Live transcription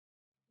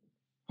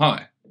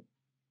Hi,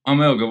 I'm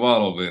Euge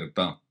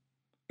Valovirta,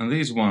 and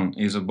this one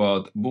is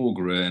about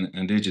Bogren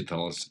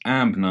Digital's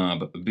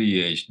AMPKNOB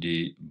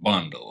BDH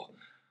bundle,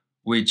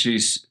 which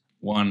is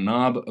one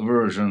knob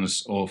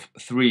versions of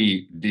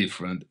 3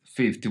 different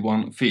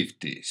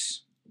 5150s.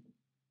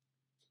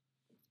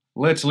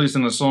 Let's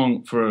listen to a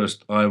song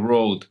first I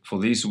wrote for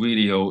this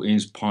video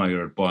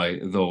inspired by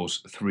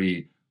those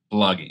 3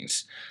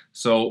 plugins.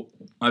 So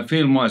I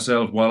filmed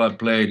myself while I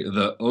played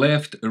the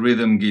left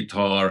rhythm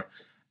guitar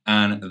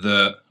and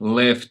the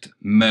left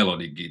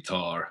melody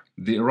guitar.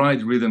 The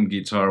right rhythm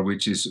guitar,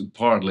 which is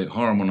partly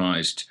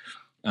harmonized,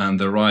 and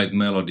the right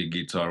melody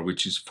guitar,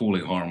 which is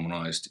fully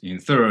harmonized in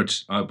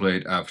thirds, I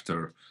played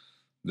after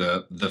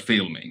the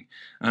filming.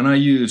 And I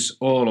use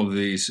all of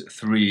these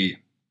 3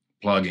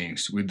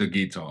 plugins with the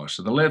guitar.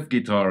 So the left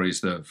guitar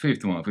is the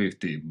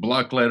 5150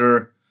 black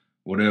letter,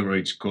 whatever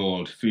it's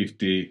called,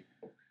 50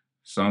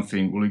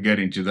 something, we'll get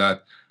into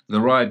that. The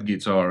right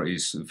guitar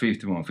is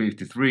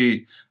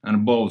 5153,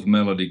 and both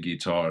melody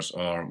guitars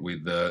are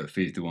with the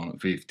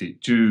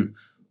 5152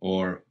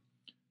 or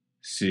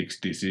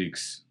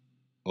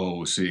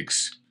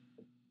 6606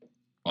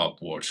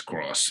 upwards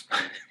cross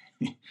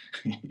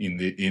in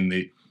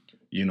the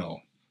you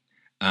know,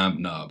 amp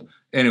knob.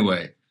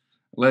 Anyway,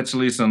 let's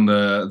listen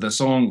the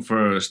song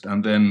first,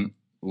 and then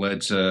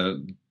let's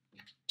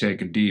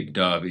take a deep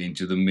dive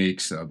into the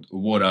mix of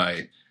what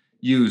I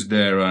used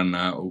there and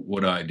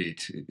what I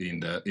did in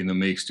the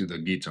mix to the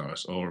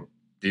guitars, or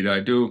did I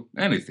do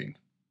anything?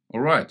 All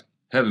right,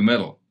 heavy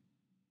metal.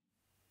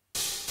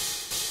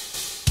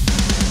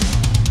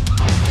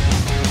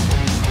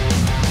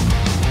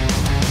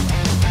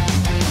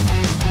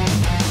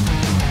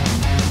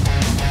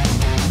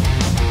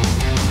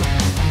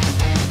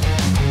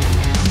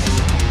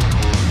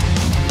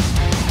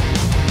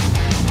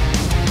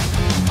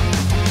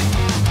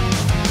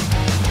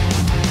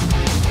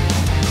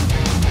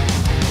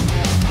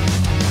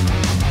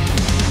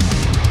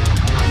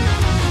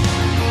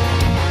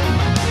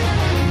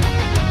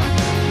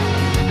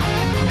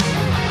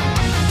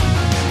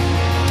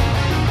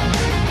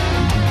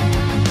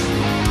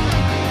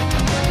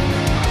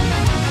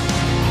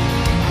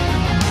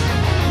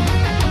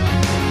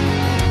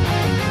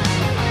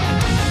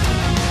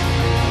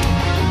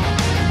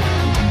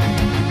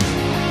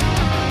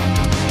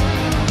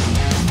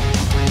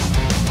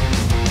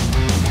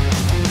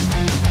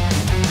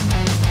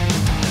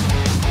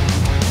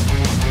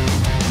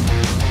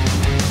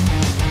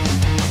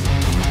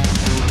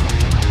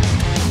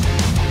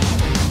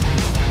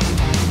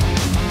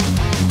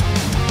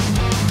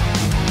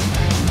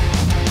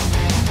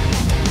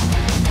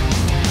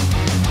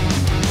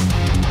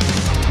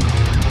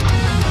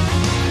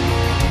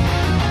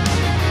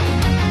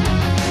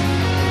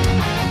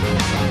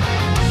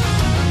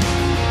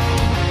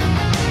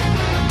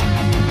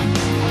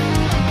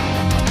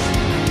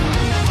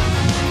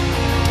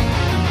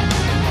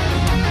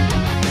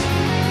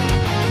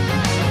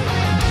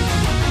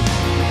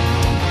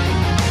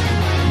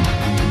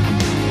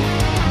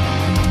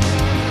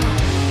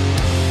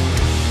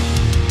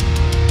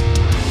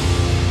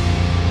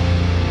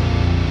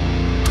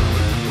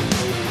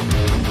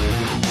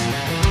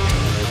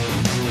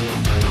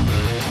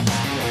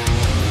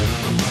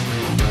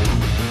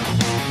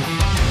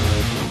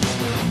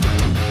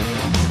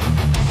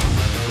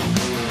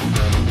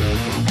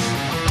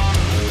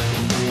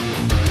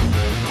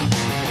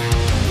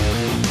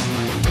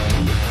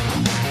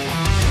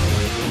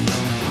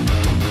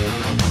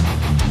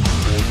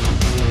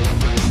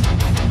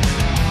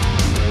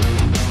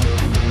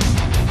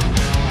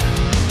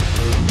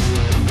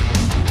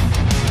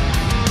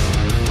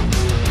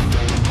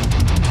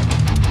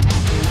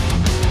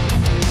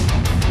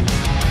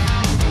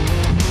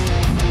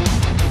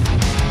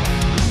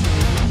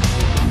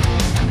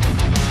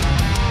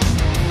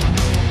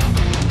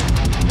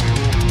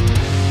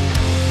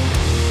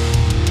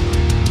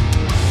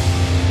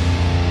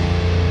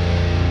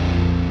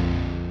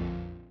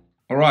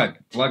 Alright,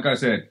 like I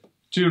said,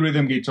 2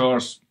 rhythm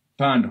guitars,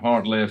 panned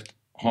hard left,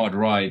 hard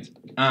right,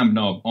 amp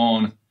knob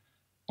on.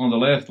 On the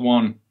left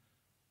one,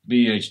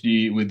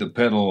 BHD with the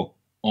pedal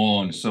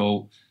on,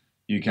 so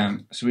you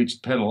can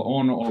switch pedal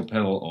on or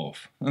pedal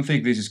off. I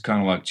think this is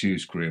kind of like Two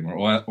Screamer,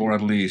 or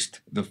at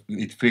least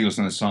it feels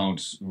and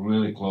sounds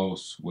really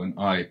close when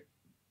I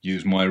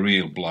use my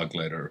real plug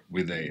letter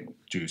with a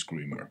Two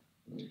Screamer.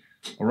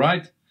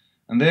 Alright,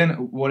 and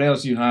then what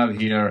else you have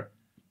here?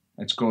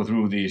 Let's go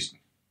through these.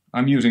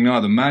 I'm using now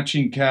the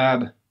matching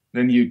cab.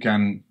 Then you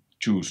can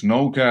choose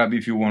no cab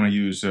if you want to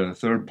use a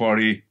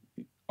third-party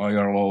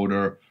IR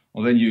loader,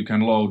 or then you can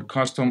load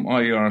custom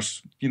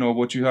IRs, you know,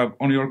 what you have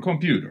on your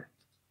computer.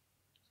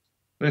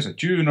 There's a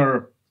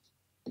tuner,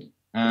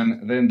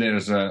 and then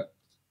there's a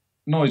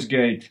noise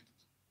gate,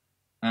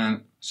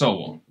 and so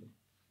on.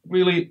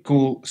 Really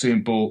cool,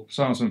 simple,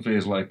 sounds and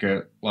feels like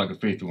a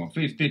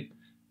 5150.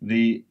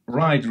 The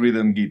right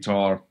rhythm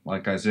guitar,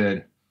 like I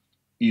said,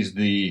 is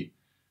the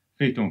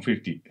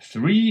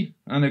 5153,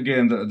 and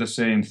again the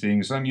same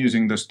things. I'm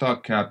using the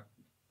stock cap,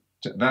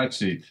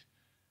 that's it.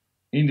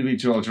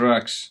 Individual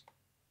tracks,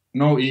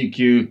 no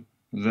EQ,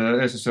 the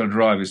SSL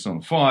drive is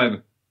on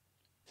 5,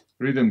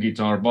 rhythm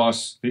guitar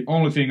bass. The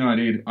only thing I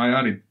did, I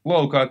added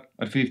low cut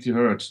at 50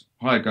 Hz,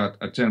 high cut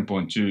at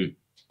 10.2,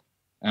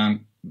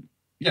 and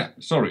yeah,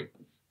 sorry,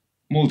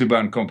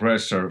 multiband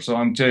compressor, so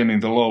I'm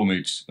taming the low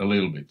mids a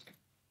little bit.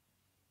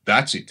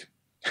 That's it.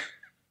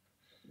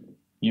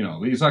 You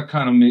know, these are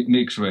kind of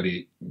mix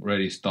ready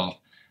stuff.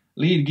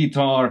 Lead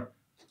guitar,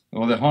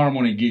 or the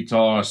harmonic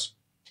guitars,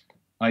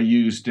 I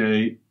used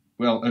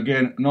well,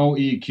 again, no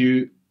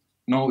EQ,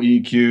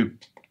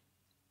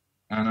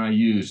 and I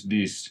used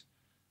this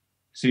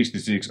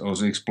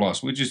 6606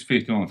 Plus, which is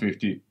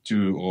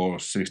 5152 or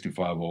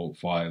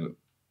 6505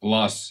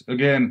 Plus.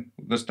 Again,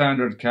 the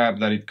standard cab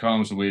that it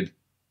comes with,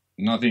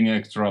 nothing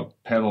extra,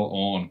 pedal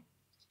on,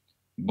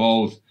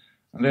 both.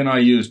 And then I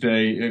used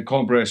a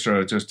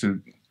compressor just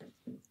to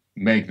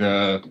make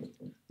the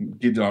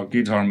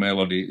guitar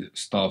melody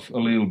stuff a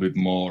little bit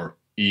more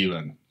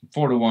even.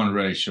 4:1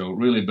 ratio,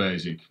 really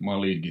basic, my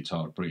lead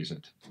guitar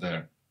preset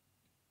there.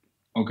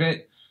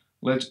 Okay,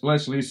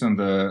 let's listen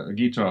the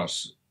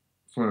guitars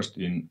first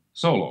in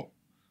solo.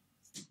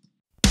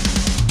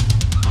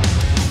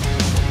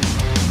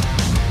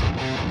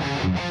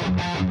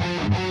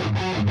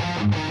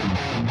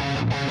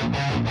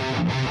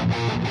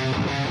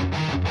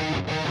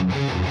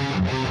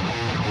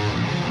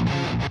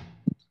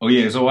 Oh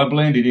yeah, so I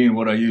blended in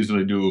what I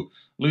usually do,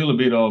 a little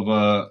bit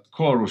of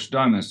chorus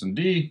Dimension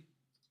D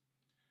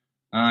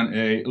and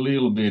a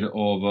little bit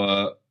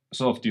of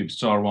Soft Tube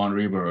Star 1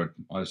 reverb.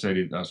 I said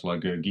it as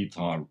like a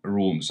guitar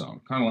room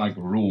sound, kind of like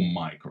a room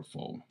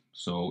microphone.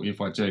 So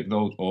if I take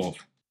those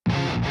off,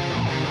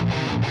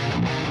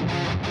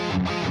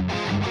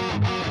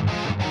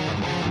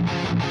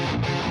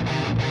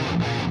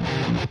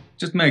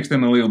 just makes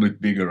them a little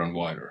bit bigger and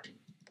wider.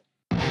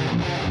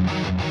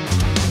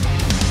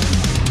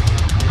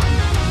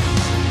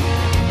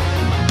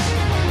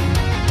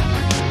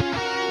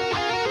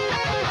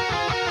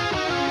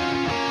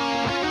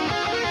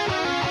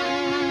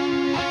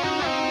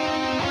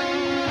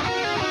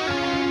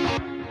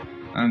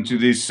 And to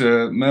this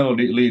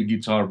melody lead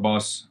guitar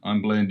bass,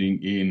 I'm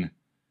blending in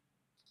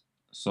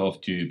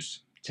Soft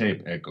Tube's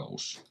tape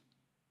echoes.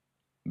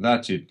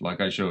 That's it,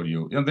 like I showed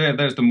you. And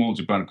there's the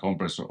multiband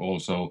compressor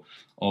also,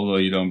 although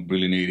you don't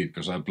really need it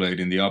because I played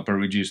in the upper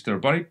register.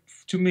 But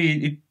to me,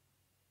 it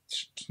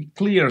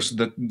clears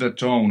the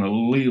tone a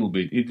little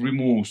bit. It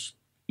removes,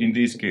 in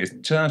this case,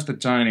 just a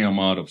tiny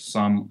amount of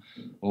some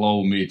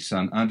low mids.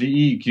 And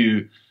the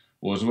EQ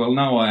was, well,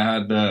 now I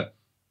had the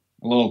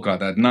low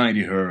cut at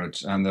 90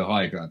 Hz and the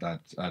high cut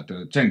at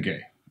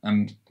 10K,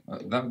 and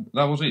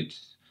that was it.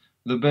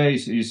 The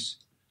bass is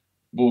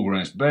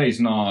Bogren's bass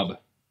knob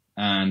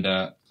and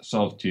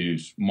Soft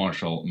Tube's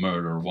Marshall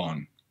Murder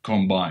 1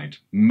 combined.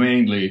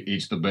 Mainly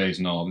it's the bass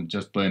knob,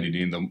 just blended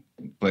in the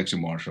Plexi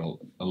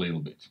Marshall a little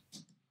bit.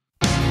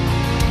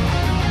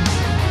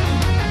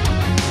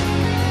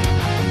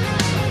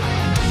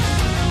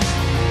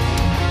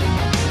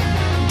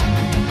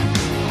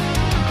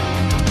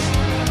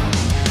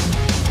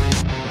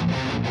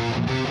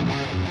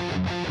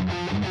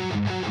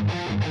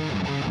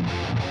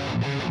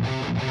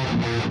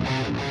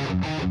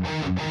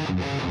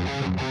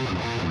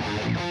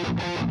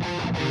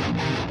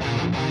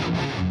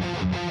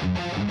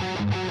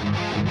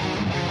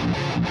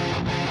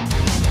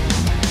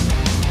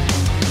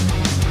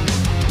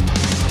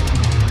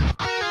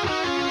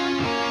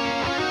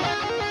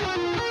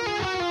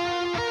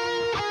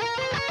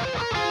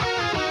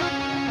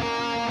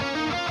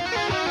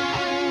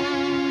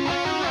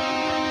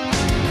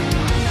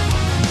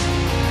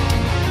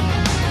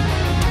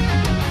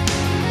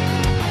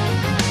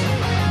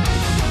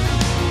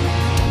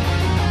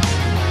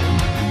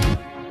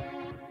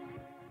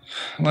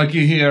 Like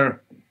you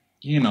hear,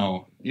 you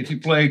know, if you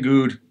play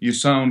good, you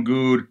sound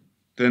good,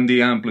 then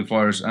the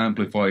amplifiers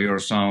amplify your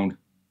sound.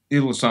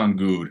 It'll sound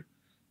good,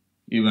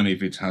 even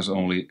if it has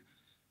only,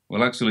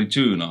 well, actually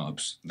two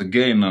knobs, the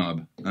gain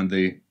knob and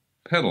the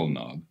pedal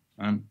knob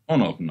and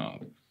on-off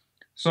knob.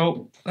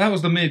 So that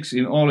was the mix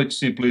in all its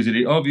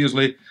simplicity.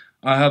 Obviously,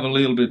 I have a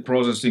little bit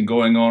processing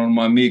going on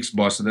my mix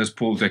bus. There's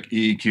Pultec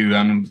EQ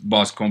and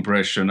bass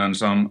compression and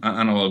some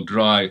analog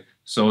dry,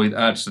 so it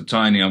adds a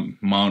tiny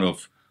amount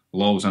of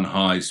lows and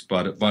highs,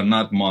 but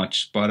not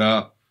much. But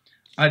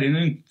I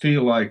didn't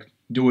feel like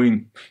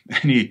doing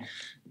any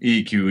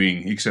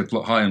EQing except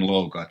high and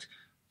low cut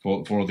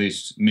for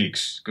this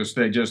mix, because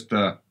they just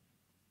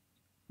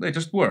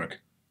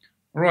work.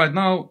 All right,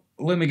 now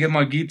let me get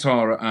my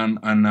guitar and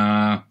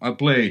I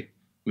play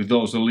with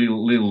those a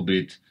little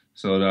bit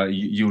so that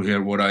you'll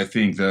hear what I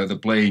think, the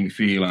playing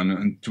feel,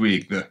 and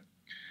tweak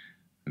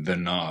the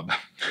knob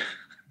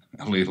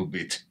a little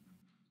bit.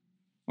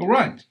 All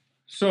right.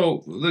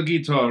 So the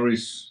guitar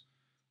is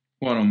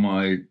one of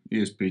my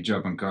ESP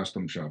Japan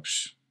custom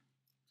shops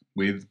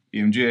with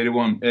EMG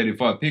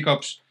 8185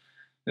 pickups.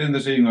 Then the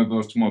signal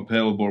goes to my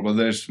pedal board, but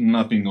there's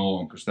nothing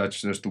on because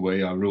that's just the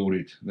way I route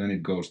it. Then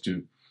it goes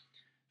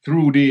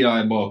through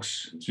DI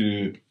box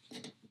to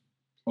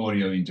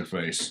audio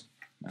interface.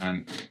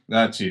 and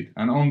that's it.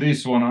 And on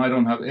this one I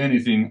don't have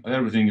anything,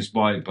 everything is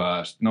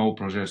bypassed, no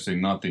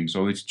processing, nothing,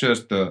 so it's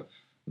just the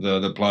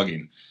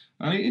plugin.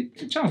 And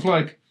it sounds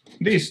like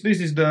this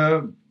is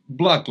the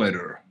black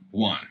letter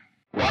one.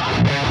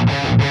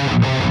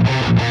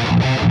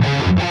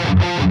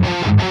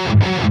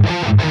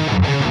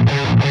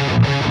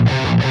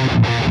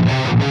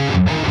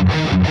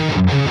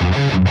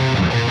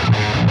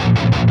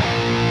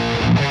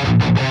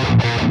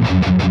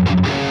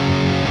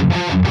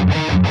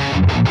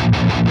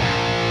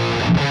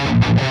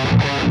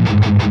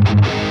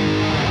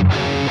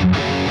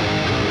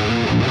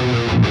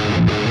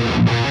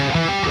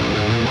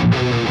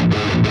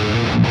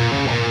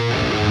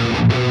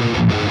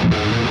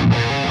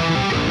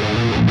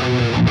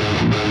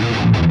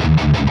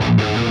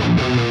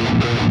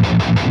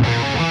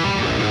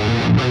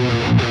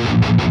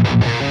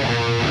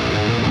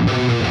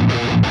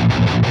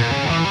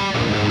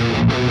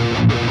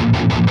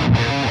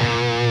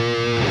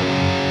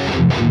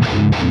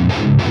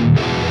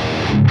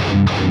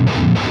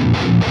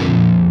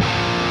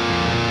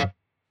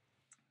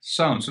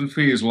 Sounds and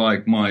feels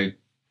like my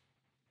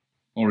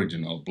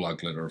original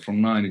black letter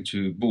from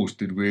 '92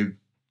 boosted with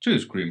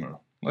Juice Screamer.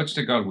 Let's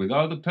check out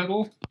without the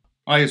pedal.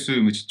 I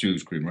assume it's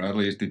Juice Screamer, at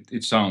least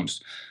it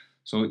sounds.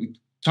 So it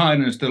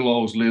tightens the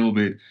lows a little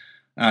bit,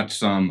 adds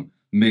some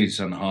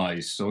mids and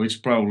highs, so it's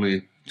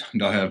probably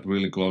dialed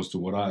really close to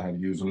what I have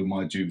usually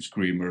my Juice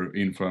Screamer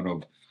in front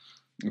of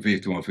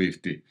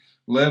 5150.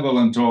 Level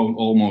and tone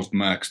almost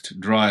maxed,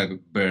 drive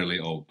barely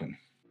open.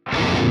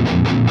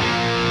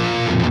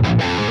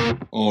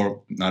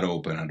 Or not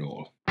open at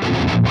all.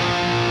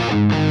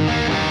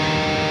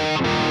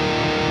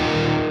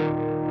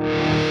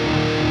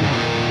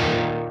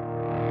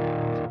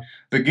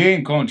 The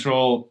gain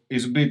control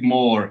is a bit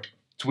more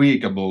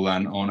tweakable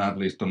than on, at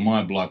least on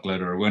my black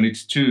letter. When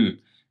it's 2,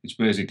 it's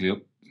basically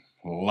a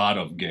lot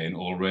of gain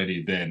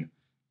already then.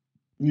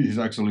 This is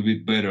actually a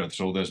bit better,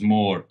 so there's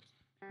more.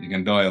 You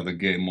can dial the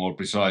gain more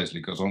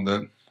precisely, because on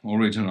the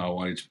original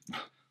one it's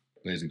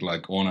basically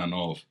like on and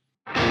off.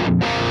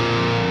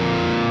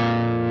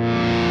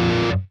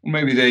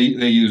 Maybe they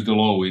use the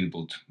low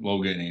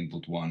gain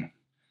input one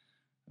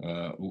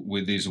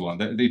with this one.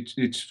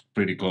 It's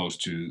pretty close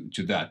to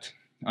that.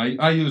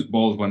 I use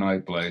both when I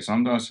play,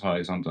 sometimes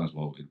high, sometimes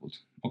low input.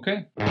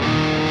 Okay?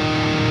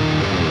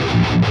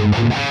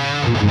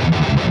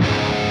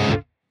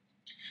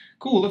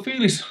 Cool, the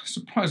feel is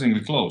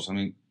surprisingly close. I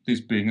mean, this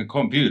being a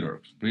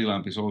computer,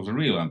 preamp is also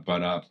real amp,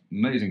 but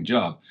amazing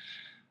job.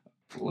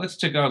 Let's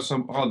check out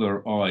some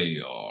other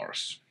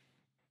IRs.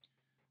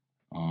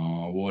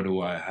 What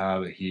do I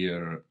have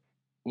here?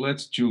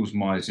 Let's choose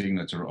my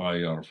signature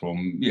IR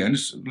from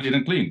Jens Lead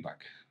and Clean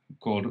Pack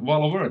called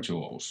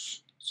Valovirta,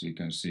 so you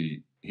can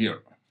see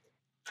here.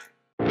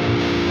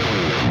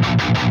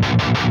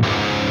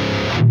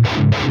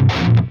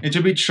 It's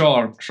a bit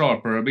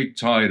sharper, a bit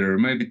tighter,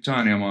 maybe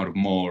tiny amount of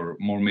more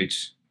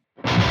mids.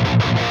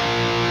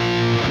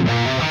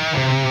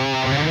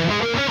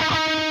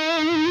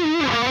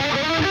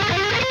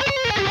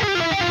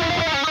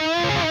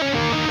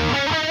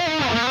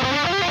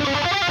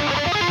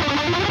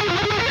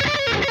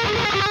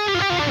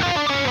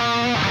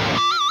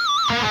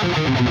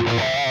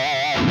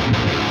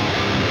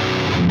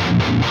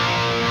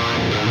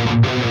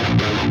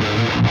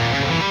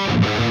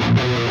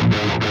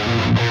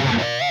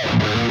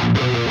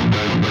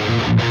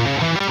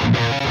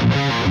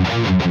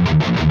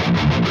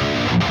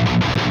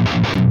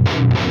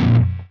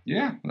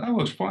 Yeah, that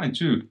was fine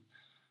too.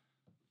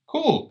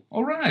 Cool,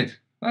 alright,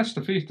 that's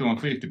the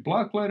 5150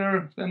 black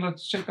letter. Then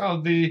let's check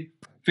out the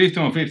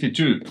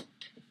 5152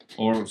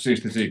 or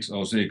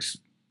 6606,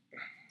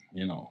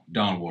 you know,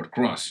 downward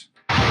cross.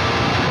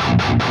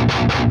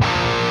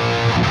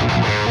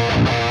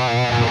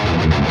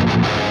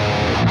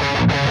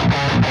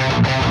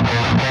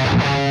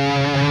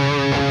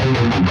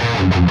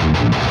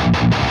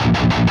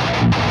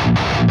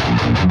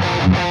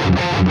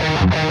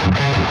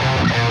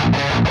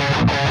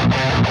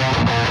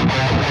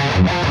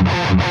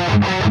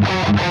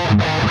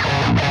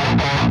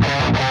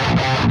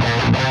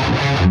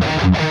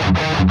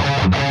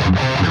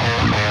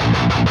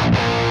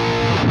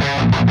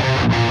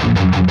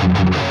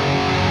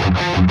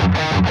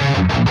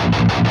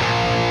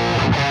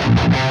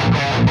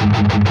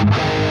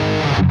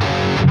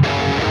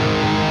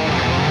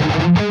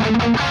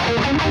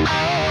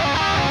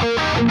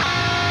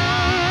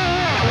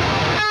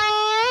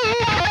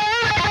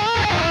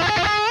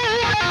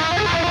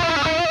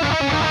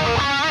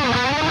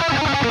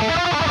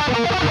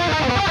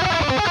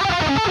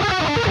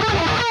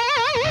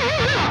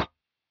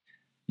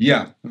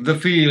 Yeah, the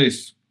feel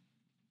is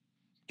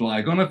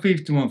like on a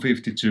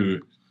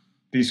 5152,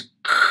 this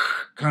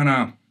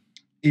kinda,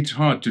 it's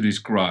hard to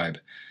describe.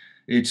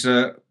 It's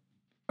I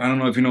don't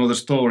know if you know the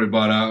story,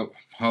 but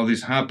how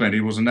this happened.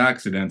 It was an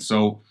accident,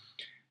 so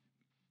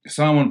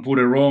someone put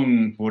a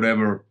wrong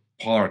whatever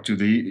part to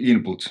the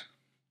input,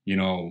 you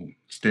know,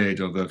 stage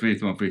of the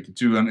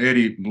 5152, and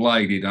Eddie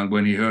liked it, and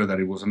when he heard that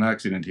it was an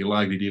accident, he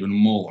liked it even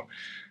more.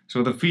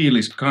 So the feel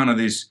is kind of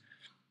this,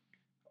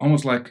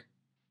 almost like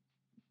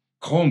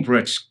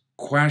compressed,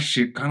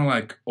 squashy, kind of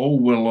like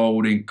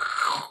overloading,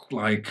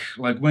 like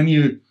when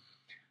you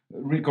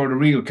record a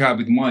real cab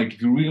with mic,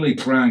 if you really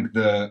crank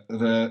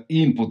the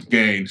input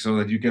gain so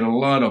that you get a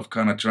lot of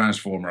kind of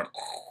transformer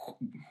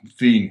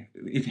thing,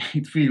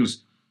 it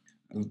feels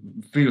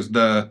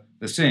the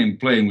same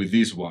playing with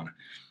this one,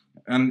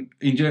 and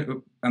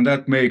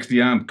that makes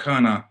the amp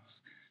kind of,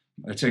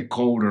 let's say,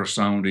 colder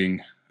sounding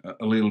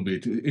a little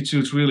bit. It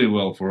suits really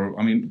well for,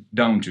 I mean,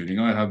 down tuning.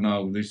 I have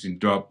now this in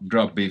drop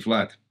B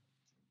flat,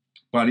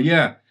 but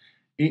yeah,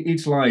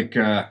 it's like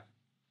the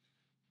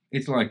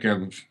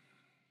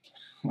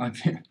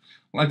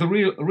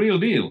real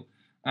deal,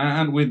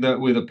 and with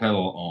the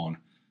pedal on.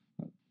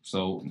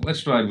 So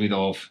let's try it with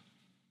off.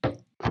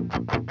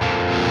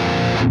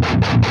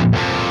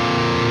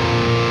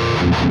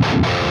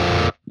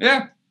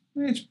 Yeah,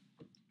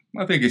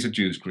 I think it's a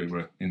Juice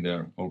Screamer in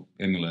there, or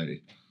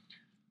emulated.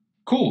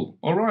 Cool.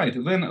 All right,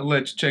 then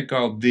let's check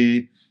out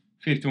the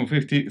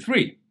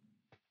 5153.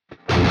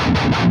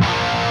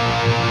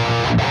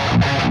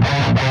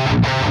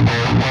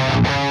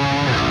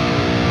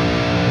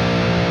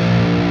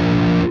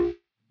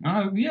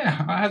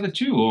 Yeah, I had the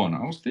 2 on.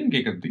 I was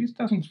thinking that this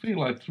doesn't feel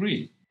like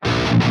 3.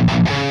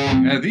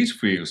 This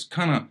feels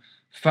kind of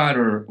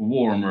fatter,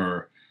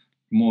 warmer,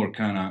 more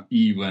kind of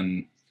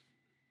even,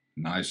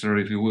 nicer,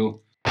 if you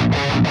will.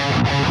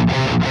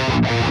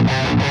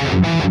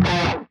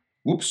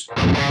 Whoops.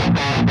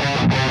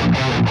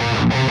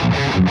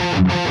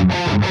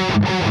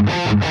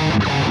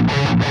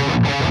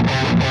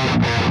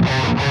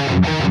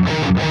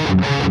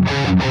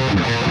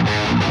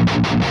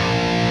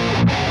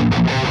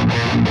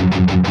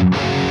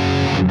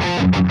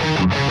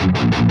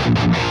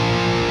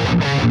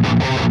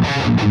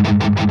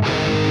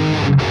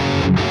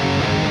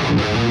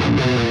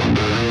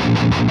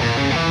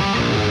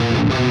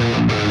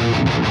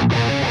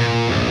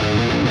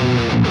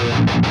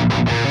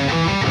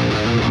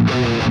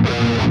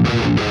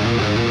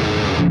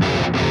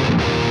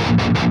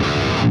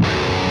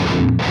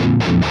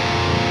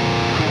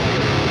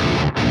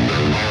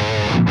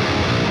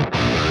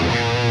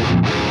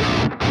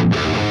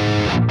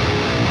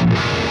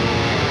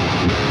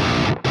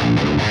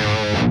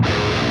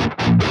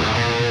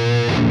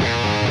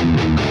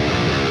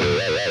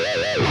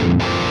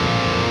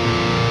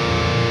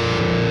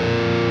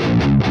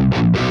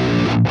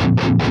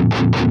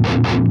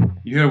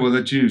 You hear what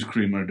the Juice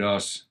Screamer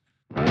does.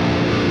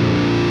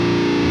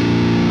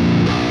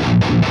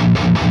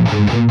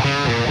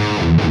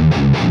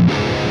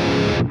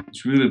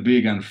 It's really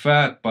big and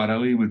fat, but a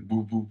little bit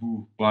boo boo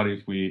boo. But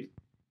if we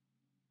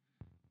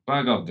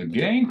back up the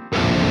gain,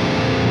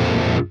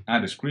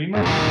 add a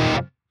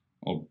screamer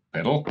or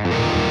pedal.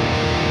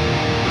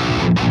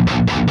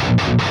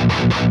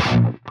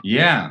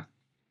 Yeah,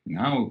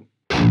 now.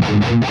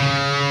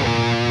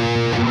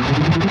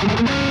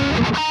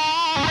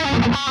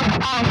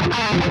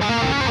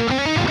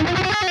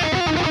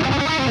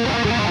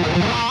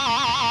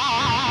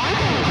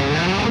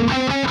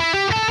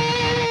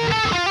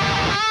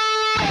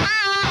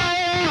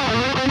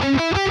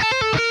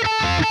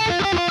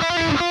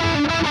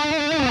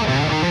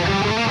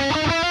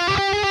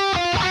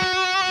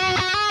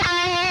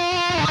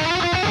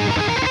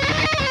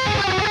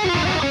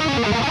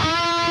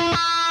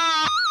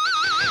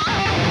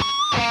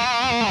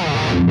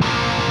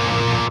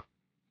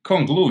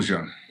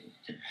 Conclusion.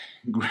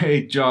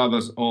 Great job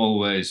as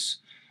always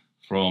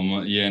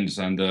from Jens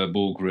and the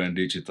Bogren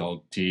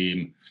Digital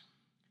team.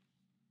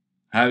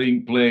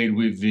 Having played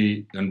with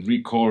and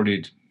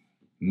recorded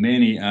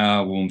many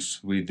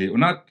albums with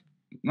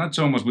not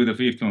so much with the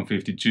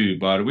 5152,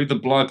 but with the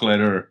Black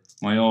Letter,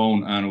 my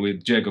own, and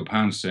with Jacob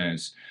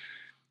Hansen's,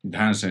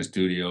 Hansen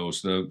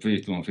Studios, the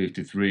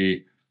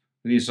 5153.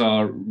 These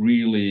are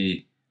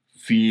really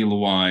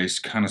feel-wise,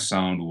 kind of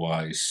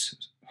sound-wise,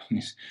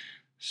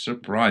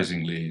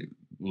 surprisingly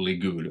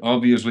good.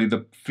 Obviously,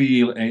 the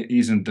feel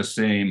isn't the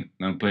same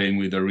than playing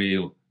with a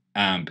real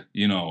amp.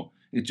 You know,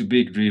 it's a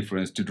big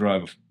difference to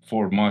drive a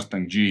Ford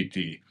Mustang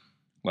GT,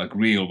 like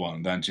real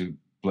one, than to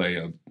play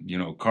a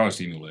car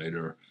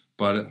simulator.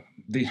 But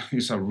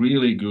these are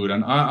really good,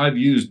 and I've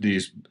used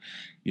these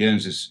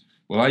Jens's.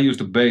 Well, I use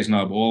the bass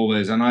knob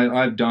always, and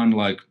I've done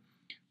like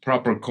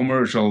proper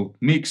commercial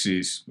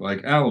mixes,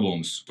 like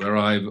albums, where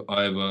I've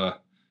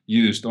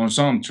used on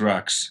some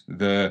tracks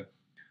the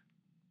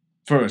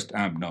first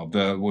amp knob,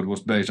 what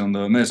was based on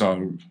the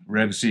Mesa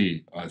Rev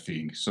C, I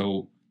think.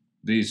 So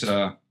these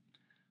are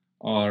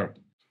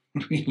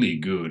really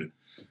good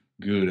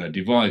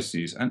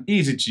devices and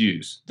easy to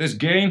use. This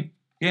gain,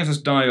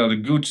 Jens's dial, a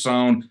good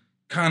sound,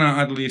 kinda,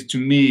 at least to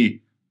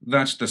me,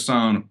 that's the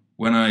sound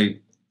when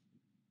I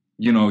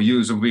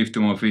use a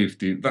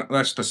 5150.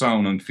 That's the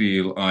sound and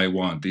feel I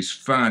want. This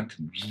fat,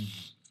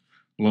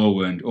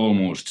 low end,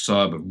 almost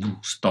sub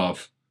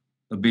stuff,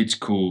 a bit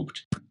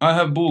scooped. I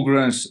have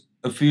Bogren's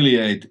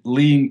affiliate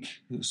link,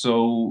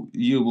 so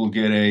you will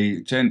get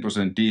a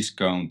 10%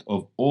 discount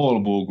of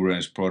all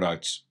Bogren's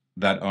products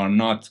that are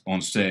not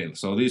on sale.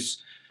 So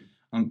this,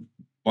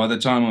 by the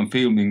time I'm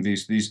filming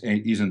this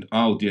isn't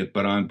out yet,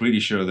 but I'm pretty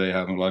sure they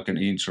have like an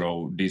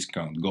intro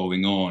discount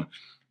going on.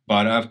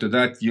 But after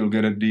that, you'll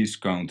get a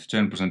discount,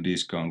 10%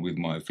 discount with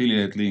my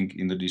affiliate link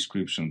in the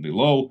description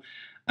below.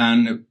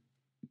 And,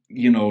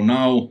 you know,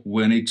 now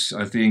when it's,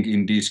 I think,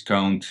 in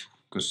discount,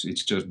 because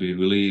it's just been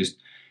released,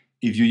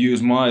 if you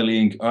use my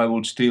link, I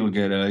will still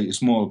get a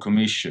small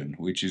commission,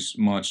 which is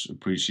much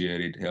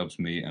appreciated, helps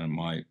me and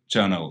my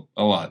channel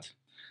a lot.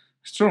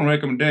 Strong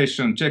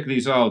recommendation, check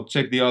these out,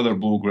 check the other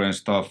Bogren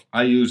stuff.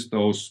 I use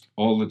those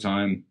all the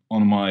time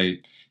on my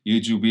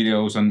YouTube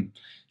videos, and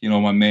you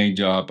know, my main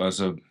job as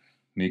a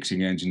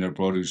mixing engineer,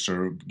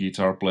 producer,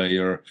 guitar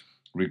player,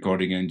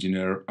 recording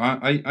engineer,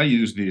 I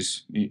use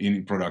this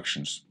in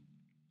productions.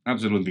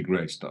 Absolutely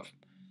great stuff.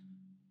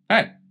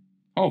 Hey,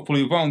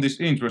 hopefully you found this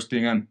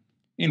interesting and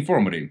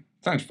informative.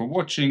 Thanks for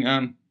watching,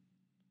 and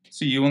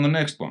see you on the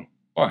next one.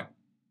 Bye.